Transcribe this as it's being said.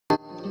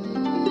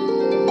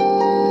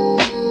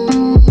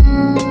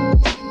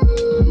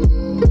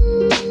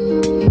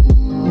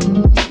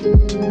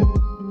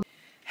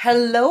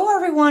Hello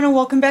everyone and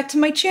welcome back to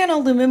my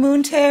channel,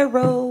 Lumen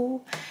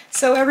Tarot.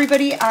 So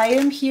everybody, I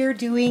am here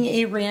doing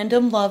a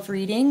random love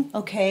reading,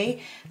 okay?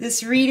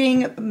 This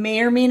reading may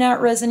or may not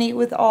resonate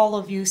with all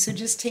of you, so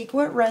just take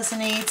what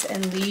resonates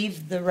and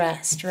leave the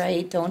rest,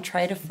 right? Don't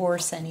try to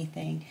force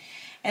anything.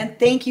 And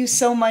thank you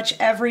so much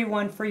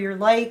everyone for your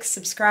likes,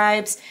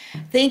 subscribes.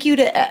 Thank you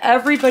to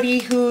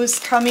everybody who's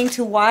coming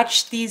to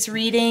watch these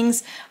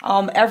readings.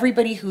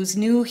 Everybody who's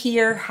new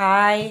here,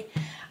 hi.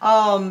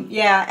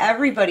 Yeah,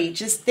 everybody,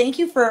 just thank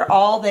you for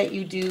all that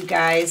you do,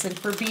 guys, and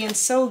for being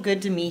so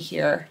good to me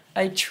here.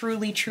 I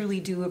truly, truly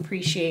do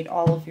appreciate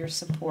all of your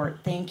support.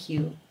 Thank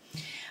you.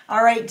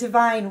 All right,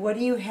 Divine, what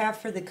do you have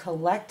for the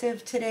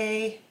collective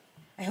today?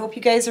 I hope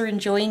you guys are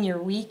enjoying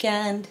your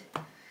weekend.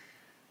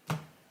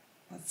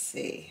 Let's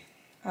see.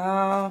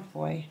 Oh,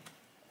 boy.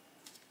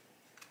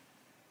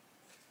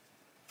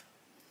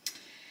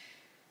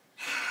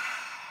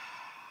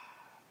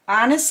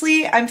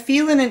 Honestly, I'm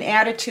feeling an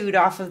attitude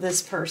off of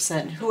this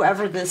person,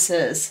 whoever this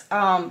is.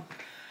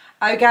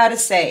 I gotta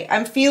say,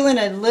 I'm feeling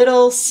a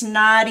little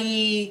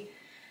snotty,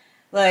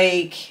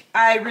 like,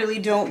 I really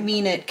don't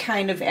mean it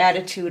kind of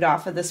attitude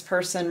off of this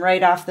person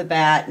right off the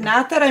bat.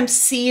 Not that I'm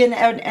seeing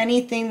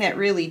anything that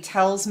really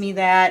tells me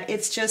that.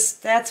 It's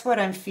just, that's what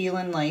I'm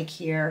feeling like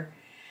here.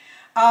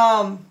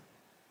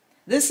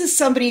 This is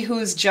somebody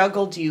who's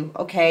juggled you,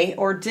 okay?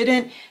 Or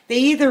didn't, they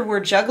either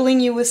were juggling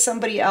you with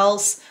somebody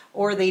else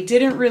or they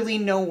didn't really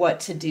know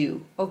what to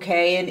do,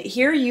 okay? And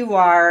here you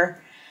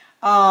are,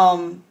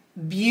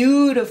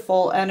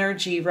 beautiful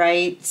energy,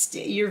 right?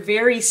 You're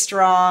very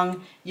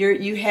strong.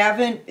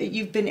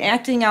 You've been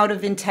acting out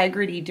of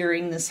integrity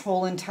during this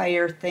whole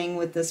entire thing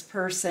with this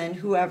person,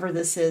 whoever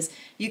this is.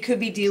 You could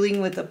be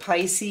dealing with a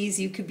Pisces,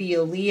 you could be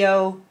a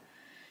Leo.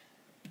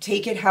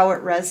 Take it how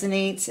it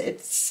resonates.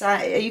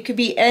 You could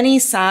be any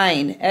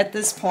sign at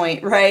this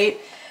point, right?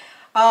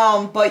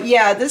 But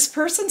yeah, this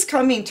person's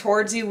coming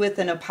towards you with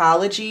an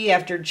apology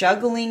after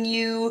juggling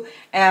you,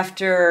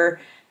 after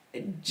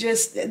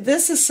just,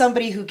 this is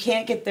somebody who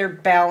can't get their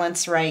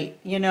balance right,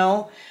 you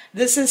know?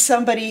 This is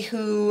somebody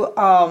who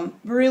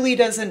really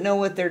doesn't know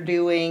what they're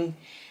doing.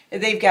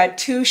 They've got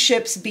two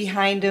ships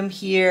behind them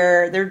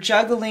here. They're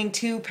juggling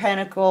two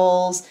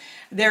pentacles.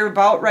 They're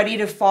about ready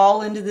to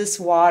fall into this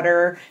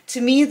water. To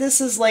me, this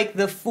is like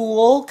the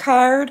Fool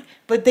card,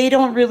 but they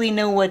don't really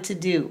know what to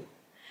do.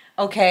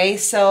 Okay,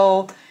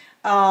 so,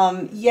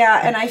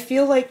 yeah, and I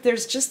feel like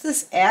there's just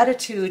this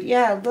attitude.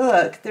 Yeah,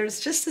 look,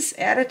 there's just this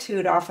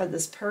attitude off of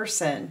this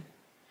person.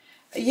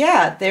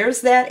 Yeah,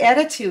 there's that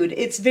attitude.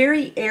 It's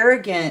very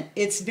arrogant.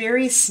 It's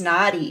very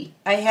snotty,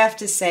 I have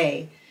to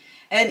say.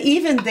 And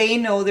even they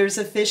know there's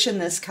a fish in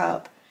this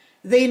cup.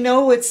 They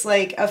know it's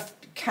like a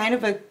kind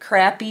of a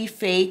crappy,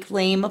 fake,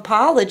 lame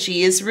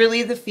apology is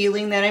really the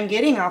feeling that I'm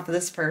getting off of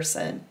this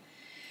person.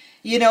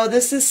 You know,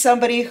 this is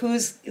somebody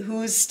who's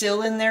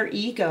still in their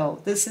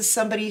ego. This is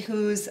somebody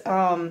who's,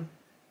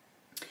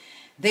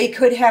 they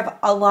could have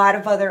a lot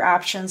of other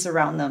options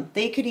around them.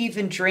 They could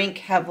even drink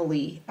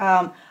heavily.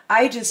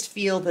 I just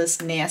feel this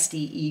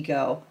nasty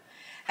ego.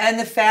 And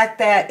the fact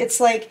that it's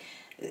like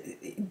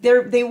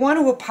they want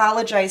to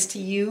apologize to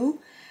you,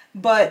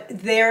 but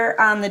they're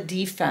on the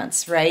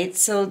defense, right?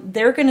 So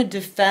they're going to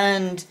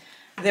defend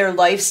their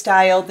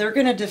lifestyle. They're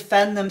going to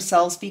defend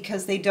themselves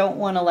because they don't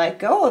want to let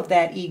go of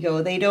that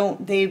ego. They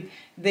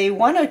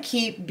want to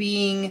keep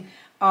being,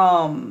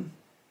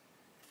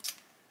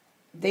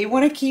 they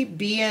want to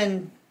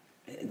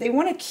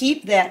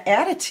keep that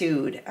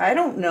attitude. I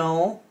don't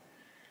know.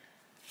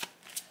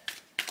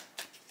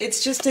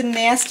 It's just a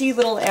nasty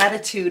little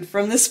attitude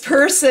from this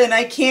person.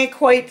 I can't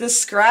quite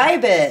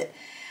describe it.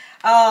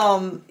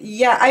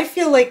 Yeah, I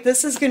feel like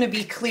this is going to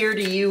be clear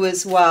to you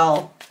as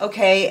well,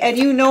 okay? And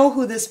you know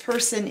who this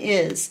person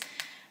is.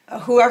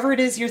 Whoever it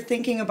is you're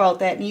thinking about,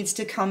 that needs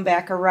to come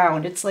back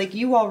around. It's like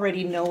you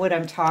already know what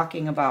I'm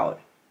talking about.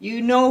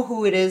 You know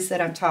who it is that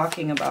I'm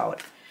talking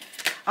about.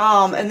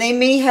 And they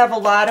may have a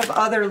lot of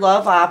other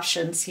love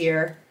options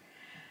here.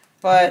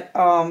 But,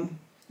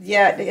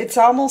 yeah, it's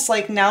almost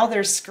like now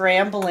they're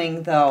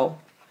scrambling, though.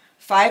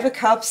 Five of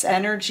Cups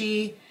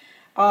energy.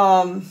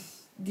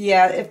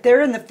 Yeah, if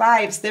they're in the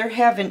fives, they're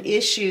having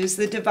issues.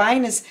 The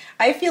Divine is,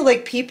 I feel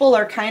like people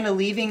are kind of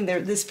leaving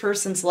this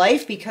person's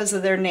life because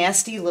of their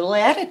nasty little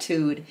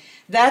attitude.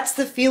 That's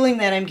the feeling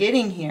that I'm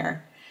getting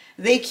here.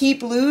 They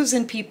keep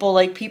losing people,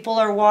 like people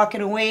are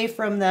walking away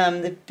from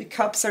them. The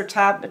cups are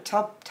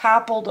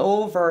toppled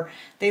over.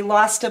 They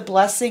lost a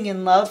blessing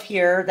in love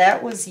here.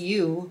 That was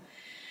you.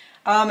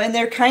 And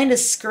they're kind of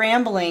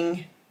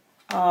scrambling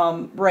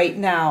right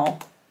now.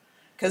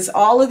 Because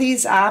all of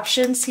these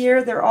options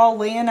here, they're all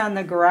laying on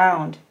the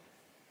ground.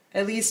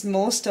 At least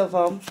most of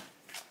them.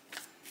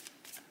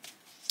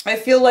 I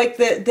feel like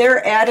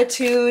their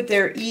attitude,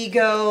 their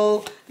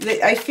ego,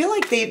 I feel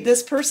like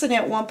this person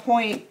at one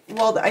point,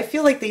 well, I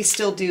feel like they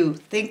still do,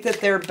 think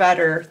that they're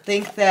better.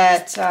 Think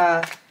that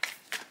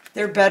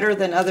they're better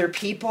than other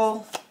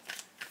people.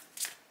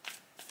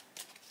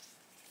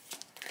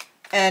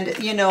 And,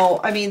 you know,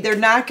 I mean, they're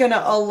not going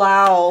to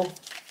allow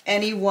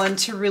anyone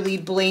to really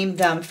blame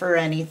them for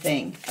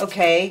anything,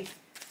 okay?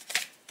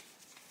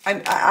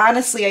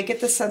 Honestly, I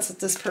get the sense that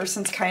this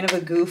person's kind of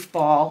a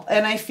goofball,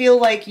 and I feel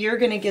like you're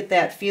going to get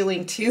that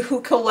feeling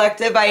too,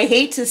 collective. I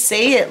hate to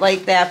say it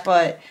like that,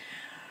 but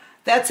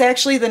that's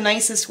actually the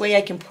nicest way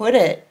I can put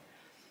it.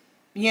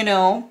 You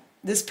know,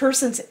 this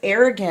person's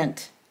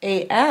arrogant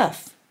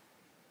AF.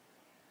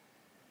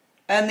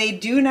 And they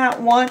do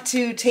not want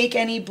to take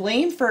any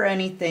blame for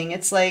anything.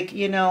 It's like,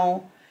 you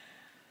know,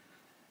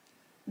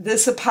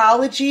 this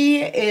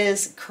apology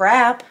is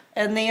crap,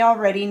 and they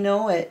already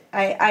know it.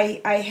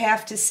 I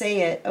have to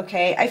say it,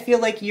 okay? I feel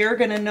like you're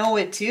going to know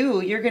it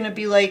too. You're going to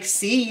be like,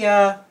 see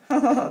ya.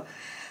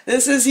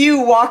 This is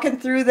you walking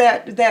through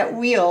that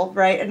wheel,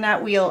 right?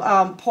 Not wheel,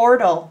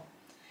 portal.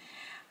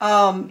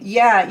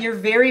 Yeah, you're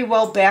very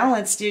well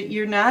balanced.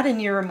 You're not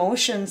in your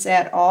emotions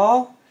at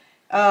all.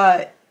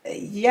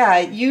 Yeah,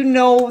 you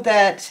know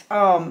that,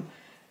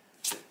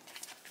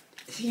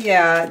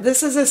 yeah,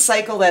 this is a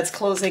cycle that's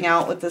closing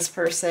out with this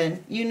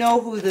person. You know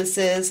who this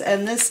is,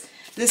 and this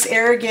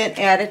arrogant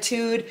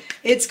attitude,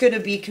 it's going to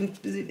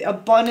be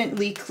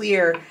abundantly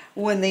clear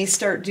when they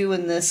start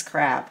doing this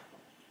crap.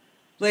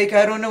 Like,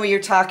 I don't know what you're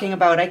talking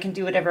about, I can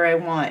do whatever I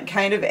want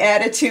kind of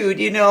attitude,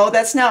 you know.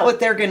 That's not what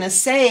they're going to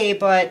say,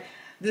 but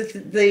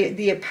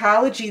the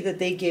apology that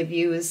they give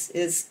you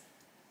is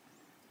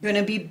going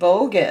to be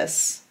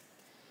bogus.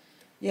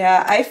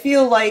 Yeah, I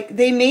feel like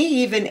they may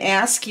even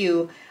ask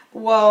you,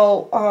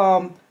 well,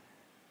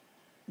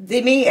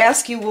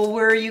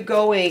 where are you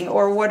going,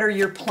 or what are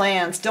your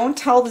plans? Don't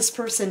tell this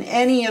person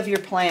any of your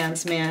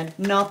plans, man.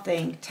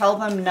 Nothing. Tell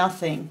them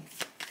nothing.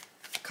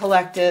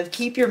 Collective,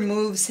 keep your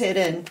moves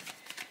hidden.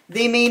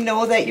 They may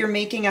know that you're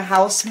making a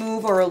house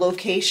move or a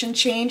location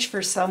change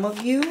for some of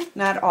you,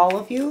 not all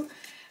of you.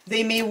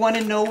 They may want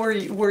to know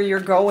where you're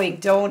going.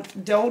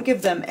 Don't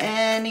give them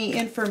any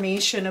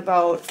information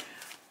about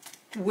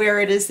where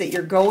it is that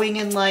you're going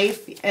in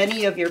life,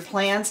 any of your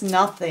plans,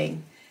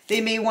 nothing.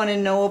 They may want to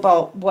know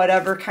about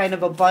whatever kind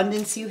of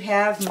abundance you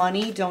have,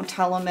 money. Don't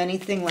tell them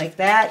anything like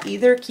that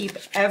either. Keep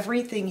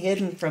everything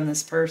hidden from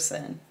this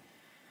person.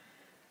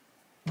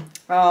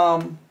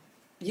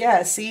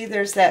 Yeah, see,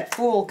 there's that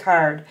Fool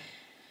card.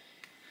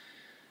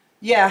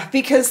 Yeah,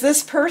 because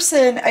this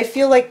person, I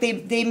feel like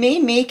they may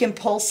make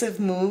impulsive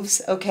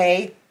moves,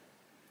 okay?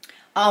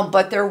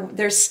 But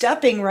they're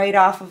stepping right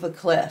off of a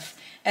cliff.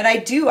 And I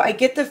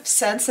get the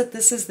sense that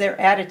this is their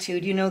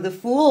attitude. You know, the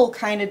Fool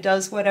kind of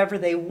does whatever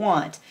they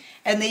want.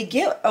 And they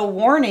get a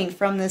warning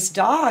from this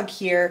dog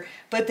here,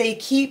 but they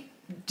keep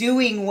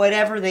doing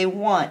whatever they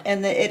want.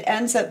 And it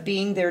ends up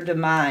being their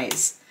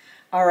demise.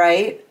 All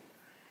right?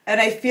 And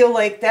I feel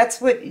like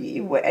that's what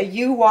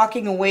you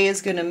walking away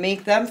is going to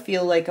make them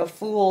feel like a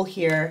fool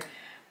here.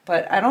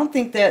 But I don't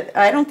think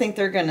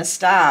they're going to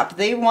stop.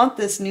 They want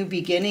this new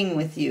beginning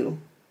with you.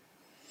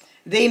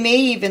 They may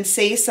even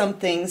say some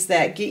things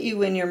that get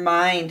you in your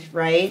mind,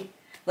 right?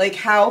 Like,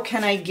 how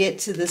can I get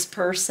to this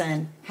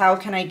person? How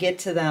can I get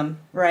to them,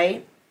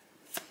 right?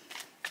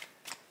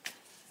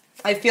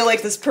 I feel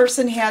like this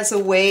person has a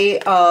way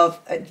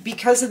of,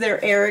 because of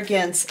their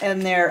arrogance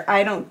and their,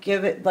 I don't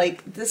give it,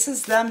 like, this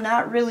is them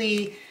not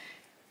really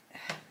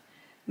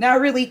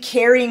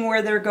caring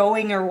where they're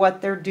going or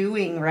what they're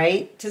doing,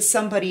 right? To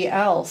somebody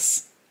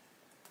else.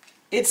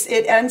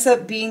 It ends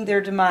up being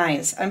their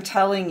demise, I'm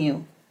telling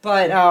you.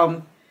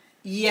 But,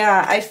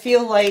 yeah, I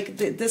feel like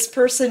this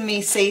person may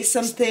say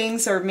some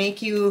things or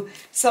make you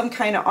some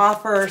kind of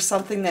offer or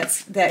something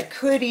that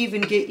could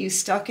even get you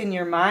stuck in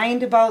your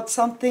mind about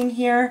something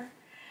here.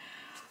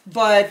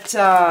 But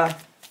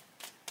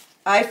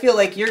I feel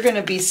like you're going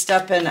to be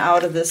stepping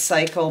out of this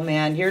cycle,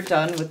 man. You're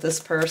done with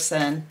this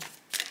person.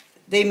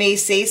 They may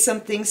say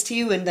some things to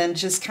you and then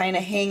just kind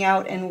of hang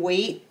out and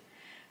wait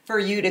for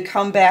you to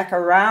come back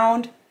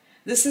around.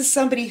 This is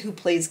somebody who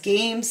plays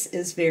games,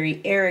 is very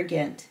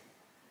arrogant,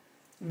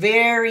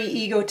 very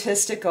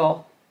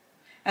egotistical.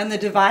 And the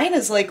divine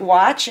is like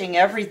watching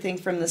everything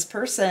from this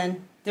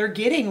person. They're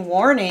getting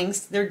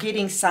warnings. They're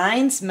getting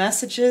signs,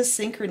 messages,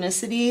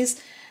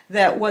 synchronicities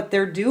that what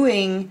they're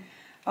doing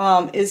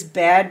is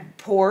bad,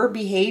 poor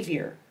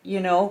behavior,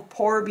 you know,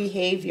 poor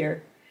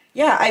behavior.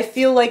 Yeah, I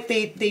feel like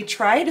they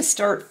try to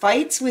start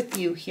fights with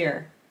you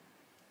here.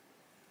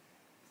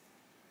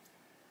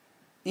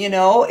 You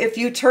know, if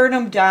you turn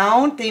them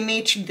down, they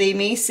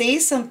may say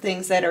some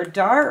things that are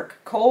dark,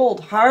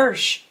 cold,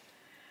 harsh,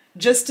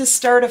 just to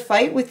start a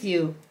fight with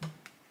you.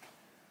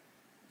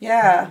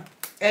 Yeah.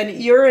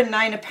 And you're in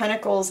Nine of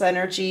Pentacles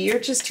energy. You're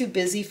just too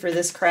busy for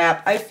this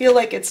crap. I feel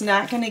like it's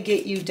not going to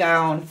get you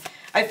down.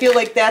 I feel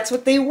like that's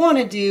what they want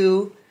to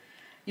do.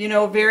 You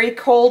know, very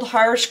cold,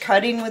 harsh,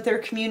 cutting with their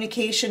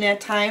communication at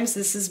times.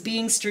 This is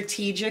being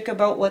strategic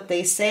about what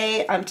they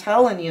say. I'm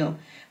telling you.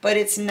 But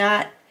it's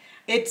not,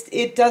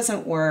 it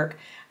doesn't work.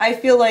 I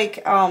feel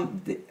like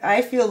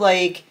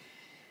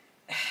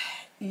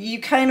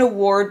you kind of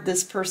ward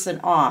this person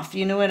off.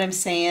 You know what I'm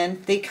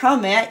saying? They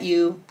come at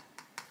you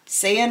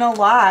saying a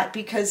lot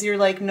because you're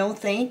like, no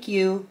thank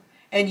you,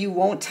 and you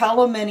won't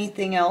tell them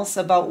anything else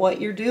about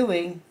what you're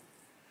doing.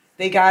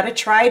 They got to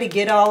try to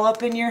get all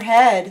up in your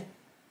head,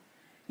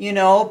 you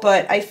know,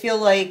 but I feel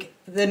like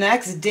the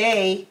next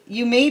day,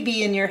 you may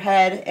be in your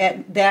head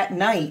at that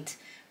night,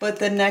 but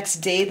the next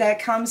day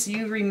that comes,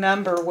 you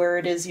remember where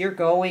it is you're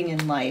going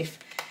in life,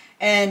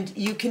 and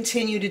you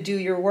continue to do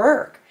your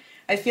work.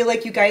 I feel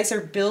like you guys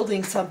are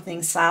building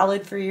something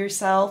solid for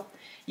yourself.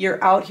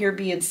 You're out here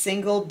being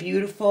single,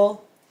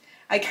 beautiful.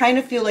 I kind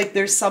of feel like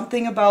there's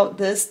something about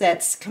this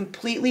that's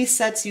completely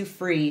sets you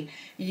free.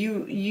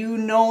 You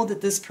know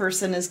that this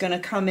person is going to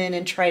come in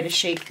and try to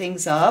shake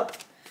things up,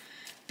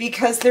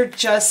 because they're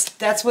just,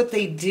 that's what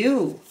they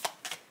do.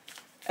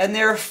 And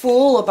they're a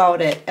fool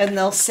about it. And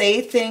they'll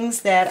say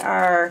things that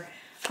are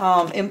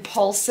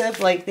impulsive,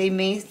 like they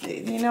may,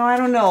 you know, I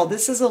don't know.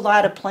 This is a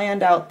lot of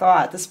planned out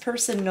thought. This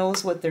person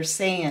knows what they're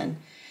saying.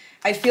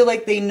 I feel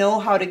like they know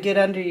how to get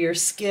under your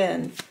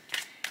skin.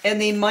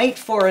 And they might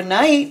for a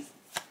night.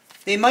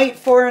 They might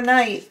for a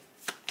night.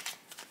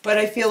 But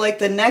I feel like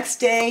the next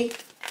day,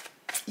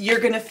 you're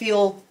going to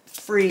feel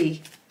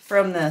free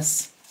from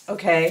this.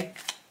 Okay?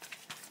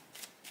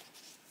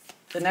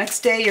 The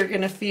next day, you're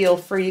going to feel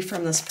free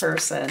from this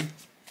person.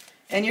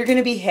 And you're going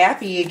to be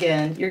happy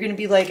again. You're going to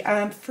be like,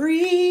 I'm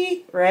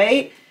free,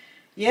 right?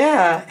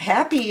 Yeah,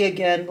 happy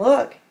again.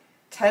 Look,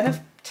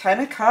 10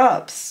 of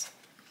Cups.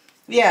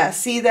 Yeah,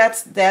 see,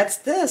 that's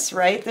this,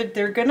 right? That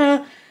they're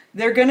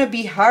gonna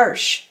be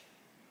harsh.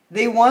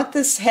 They want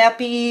this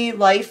happy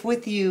life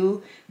with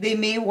you. They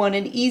may want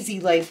an easy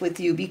life with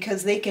you,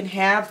 because they can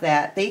have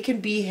that. They can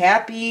be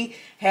happy,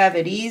 have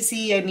it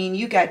easy. I mean,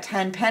 you got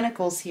 10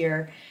 Pentacles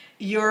here.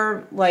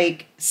 You're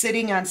like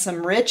sitting on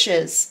some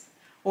riches,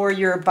 or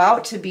you're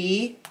about to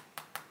be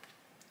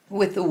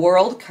with the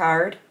World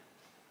card.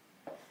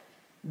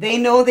 They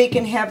know they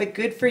can have it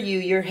good for you.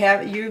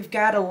 You've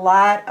got a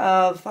lot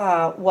of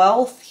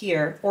wealth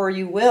here, or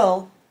you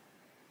will.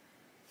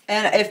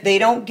 And if they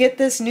don't get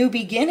this new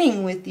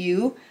beginning with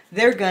you,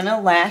 they're going to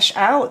lash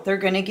out. They're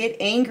going to get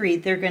angry.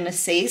 They're going to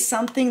say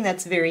something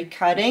that's very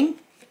cutting,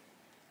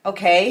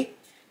 okay?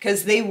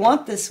 Because they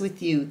want this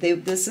with you.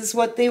 This is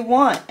what they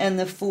want. And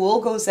the Fool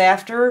goes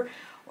after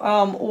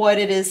what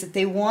it is that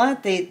they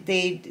want.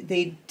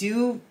 They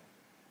do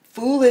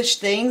foolish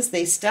things.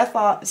 They step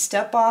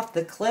off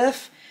the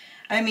cliff.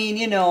 I mean,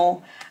 you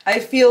know, I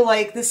feel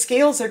like the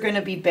scales are going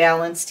to be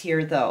balanced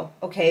here, though,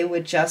 okay,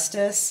 with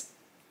Justice.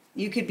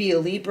 You could be a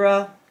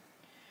Libra,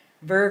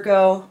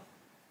 Virgo,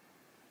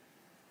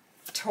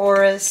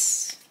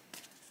 Taurus,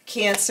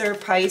 Cancer,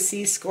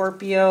 Pisces,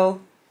 Scorpio.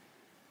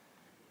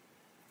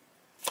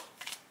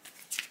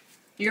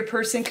 Your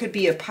person could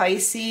be a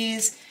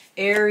Pisces,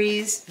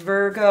 Aries,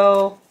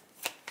 Virgo,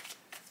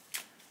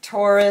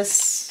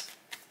 Taurus,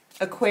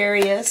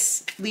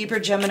 Aquarius,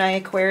 Libra, Gemini,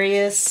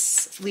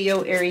 Aquarius,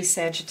 Leo, Aries,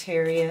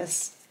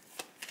 Sagittarius.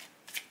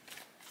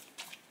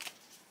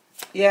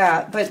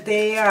 Yeah, but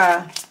they,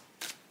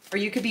 or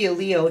you could be a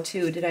Leo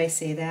too, did I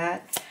say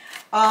that?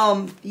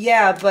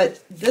 Yeah,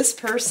 but this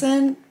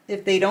person,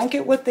 if they don't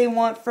get what they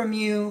want from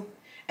you,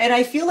 and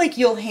I feel like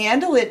you'll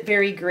handle it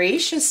very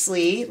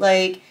graciously,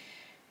 like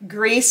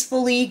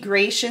gracefully,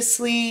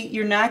 graciously.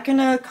 You're not going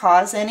to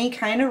cause any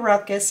kind of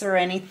ruckus or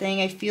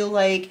anything. I feel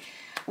like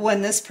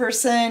when this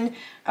person,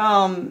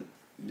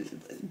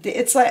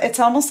 it's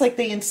almost like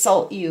they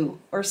insult you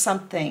or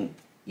something,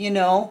 you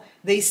know?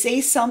 They say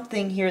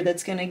something here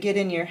that's going to get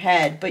in your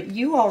head, but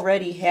you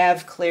already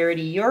have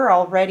clarity. You're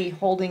already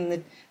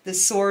holding the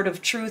sword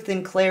of truth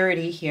and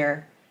clarity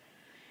here.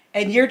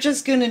 And you're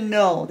just going to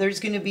know there's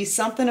going to be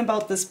something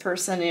about this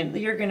person, and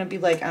you're going to be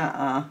like,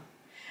 I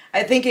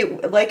think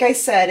it, like I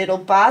said, it'll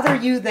bother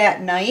you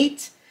that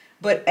night,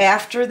 but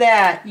after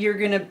that, you're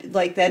going to,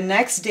 like the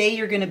next day,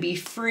 you're going to be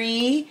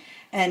free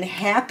and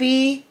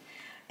happy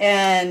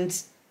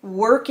and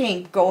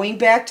working, going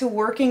back to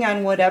working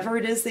on whatever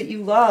it is that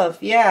you love.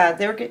 Yeah,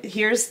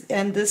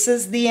 and this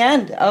is the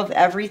end of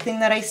everything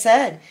that I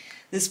said.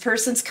 This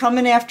person's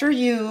coming after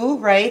you,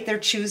 right? They're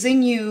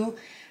choosing you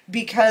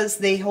because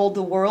they hold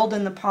the world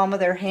in the palm of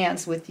their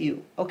hands with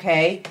you,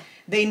 okay?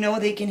 They know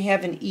they can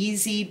have an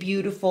easy,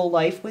 beautiful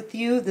life with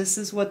you. This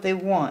is what they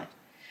want.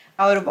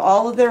 Out of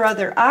all of their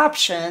other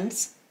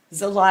options,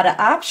 there's a lot of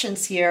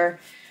options here.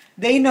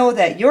 They know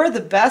that you're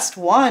the best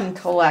one,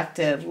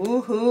 collective.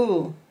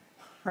 Woohoo!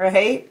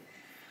 Right?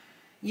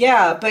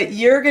 Yeah, but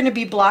you're going to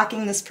be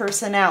blocking this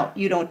person out.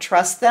 You don't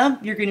trust them.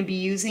 You're going to be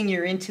using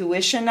your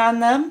intuition on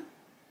them.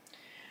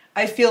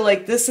 I feel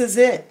like this is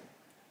it.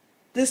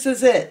 This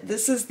is it.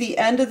 This is the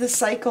end of the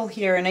cycle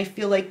here, and I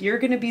feel like you're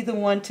going to be the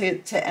one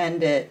to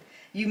end it.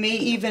 You may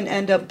even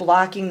end up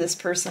blocking this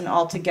person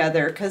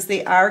altogether, because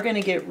they are going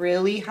to get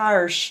really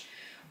harsh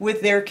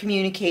with their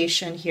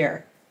communication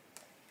here.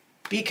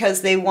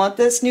 Because they want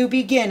this new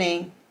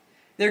beginning.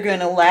 They're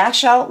going to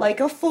lash out like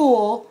a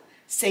fool.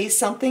 Say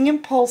something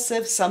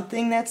impulsive,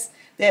 something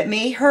that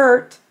may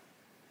hurt,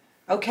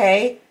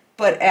 okay?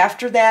 But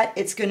after that,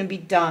 it's going to be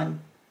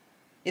done.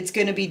 It's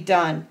going to be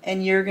done,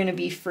 and you're going to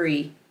be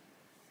free.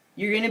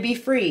 You're going to be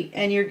free,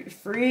 and you're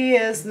free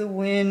as the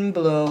wind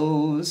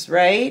blows,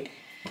 right?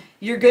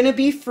 You're going to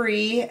be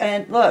free.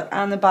 And look,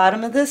 on the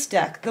bottom of this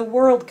deck, the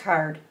World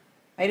card.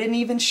 I didn't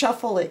even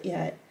shuffle it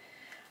yet.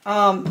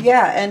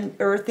 Yeah, and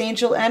Earth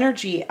Angel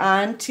energy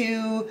on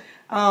to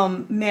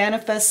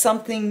manifest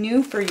something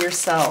new for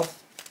yourself.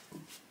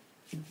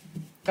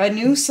 A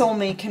new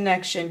soulmate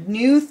connection,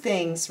 new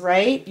things,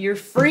 right? You're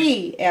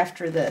free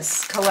after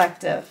this,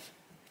 collective.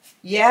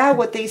 Yeah,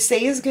 what they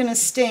say is going to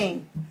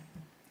sting,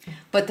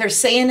 but they're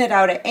saying it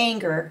out of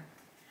anger.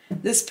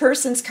 This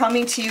person's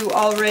coming to you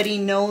already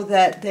know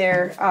that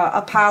their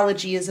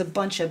apology is a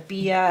bunch of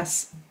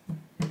BS.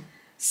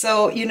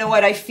 So, you know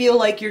what? I feel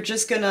like you're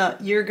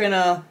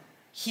gonna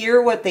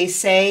hear what they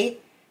say,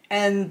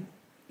 and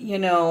you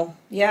know,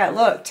 yeah,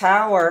 look,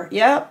 Tower.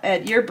 Yep,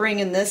 and you're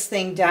bringing this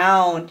thing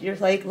down. You're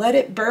like, let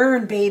it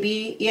burn,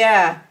 baby.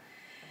 Yeah.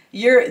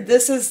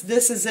 This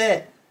is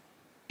it.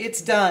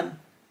 It's done.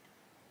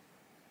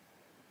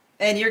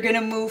 And you're going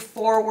to move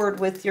forward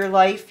with your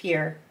life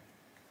here.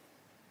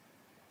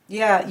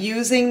 Yeah,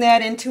 using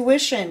that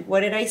intuition. What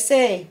did I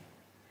say?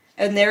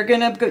 And they're going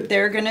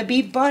to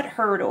be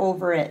butthurt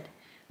over it.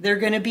 They're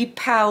going to be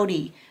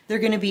pouty. They're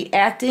going to be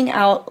acting.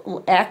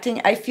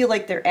 I feel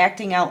like they're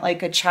acting out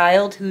like a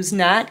child who's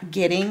not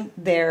getting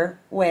their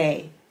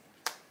way.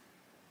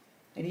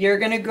 And you're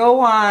going to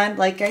go on,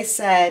 like I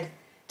said,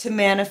 to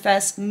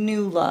manifest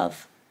new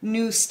love,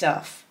 new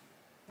stuff,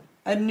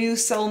 a new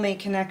soulmate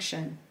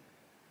connection.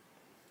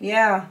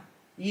 Yeah,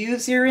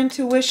 use your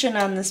intuition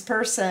on this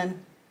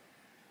person.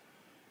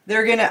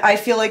 I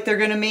feel like they're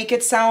gonna make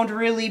it sound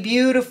really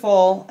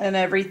beautiful and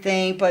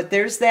everything, but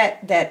there's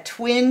that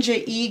twinge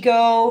of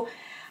ego.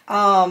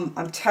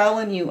 I'm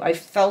telling you, I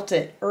felt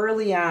it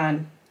early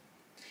on.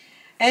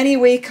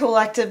 Anyway,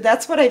 collective,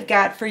 that's what I've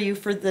got for you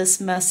for this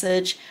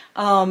message.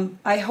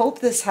 I hope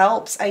this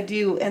helps. I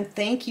do. And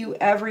thank you,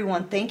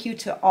 everyone. Thank you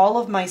to all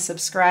of my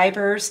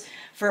subscribers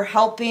for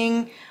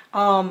helping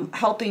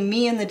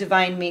me and the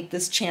divine make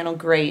this channel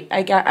great.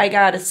 I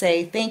gotta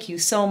say, thank you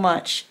so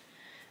much.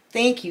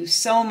 Thank you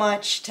so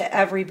much to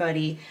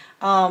everybody.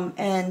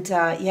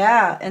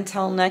 Yeah,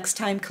 until next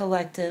time,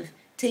 collective,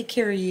 take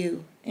care of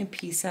you and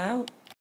peace out.